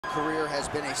career has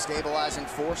been a stabilizing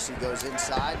force. He goes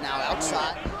inside, now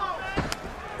outside.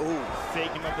 Ooh.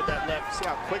 Fake him up with that left. See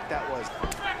how quick that was.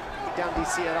 Down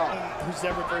DC at all. Who's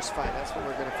ever First fight, that's what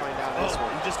we're going to find out in this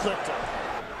one. He just clipped him.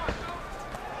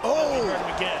 Oh! He hurt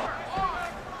him again.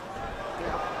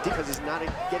 Yeah, because he's not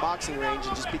in boxing range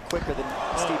and just be quicker than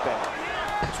Stipe.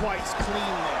 Twice clean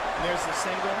there. And there's the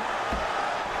single.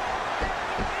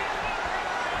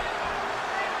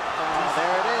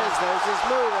 There it is. There's his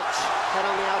move. Head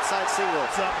on the outside single.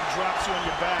 It's up and drops you on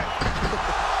your back.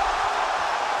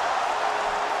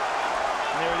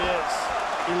 There it is.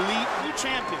 Elite new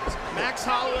champions, Max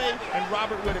Holloway and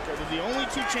Robert Whittaker. They're the only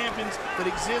two champions that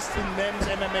exist in men's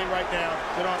MMA right now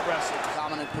that aren't wrestlers.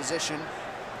 Dominant position,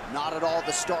 not at all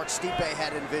the start Stipe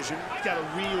had envisioned. He's got to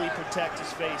really protect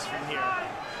his face from here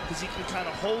because he can kind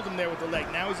of hold him there with the leg.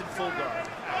 Now he's in full guard.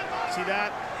 See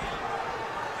that?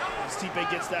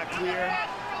 Stipe gets that clear.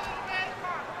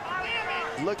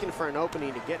 Looking for an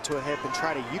opening to get to a hip and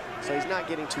try to use. So he's not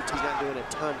getting too, he's not doing a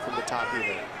ton from the top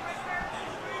either.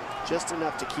 Just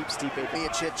enough to keep Stipe.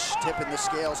 Miocic tipping the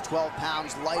scales 12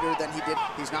 pounds lighter than he did.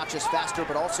 He's not just faster,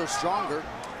 but also stronger.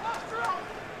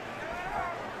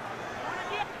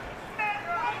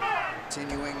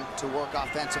 Continuing to work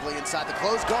offensively inside the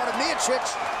closed guard of Miocic.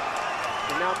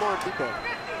 And now more Stipe.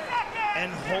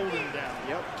 And hold him down.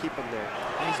 Yep, keep him there.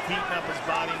 And he's beating up his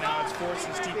body now. It's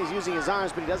forcing Stipe. He's using his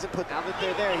arms, but he doesn't put, now that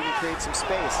they're there, he can create some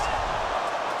space.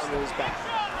 Into his back.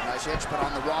 Miocic, but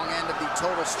on the wrong end of the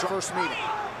total first meeting.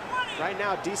 Right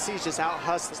now, DC's just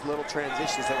out-hustles little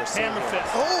transitions that we're seeing. Hammer here.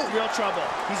 fist. Oh, real trouble.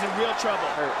 He's in real trouble.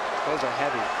 Hurt. Those are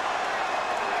heavy.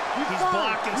 He's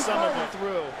blocking some of it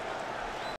through.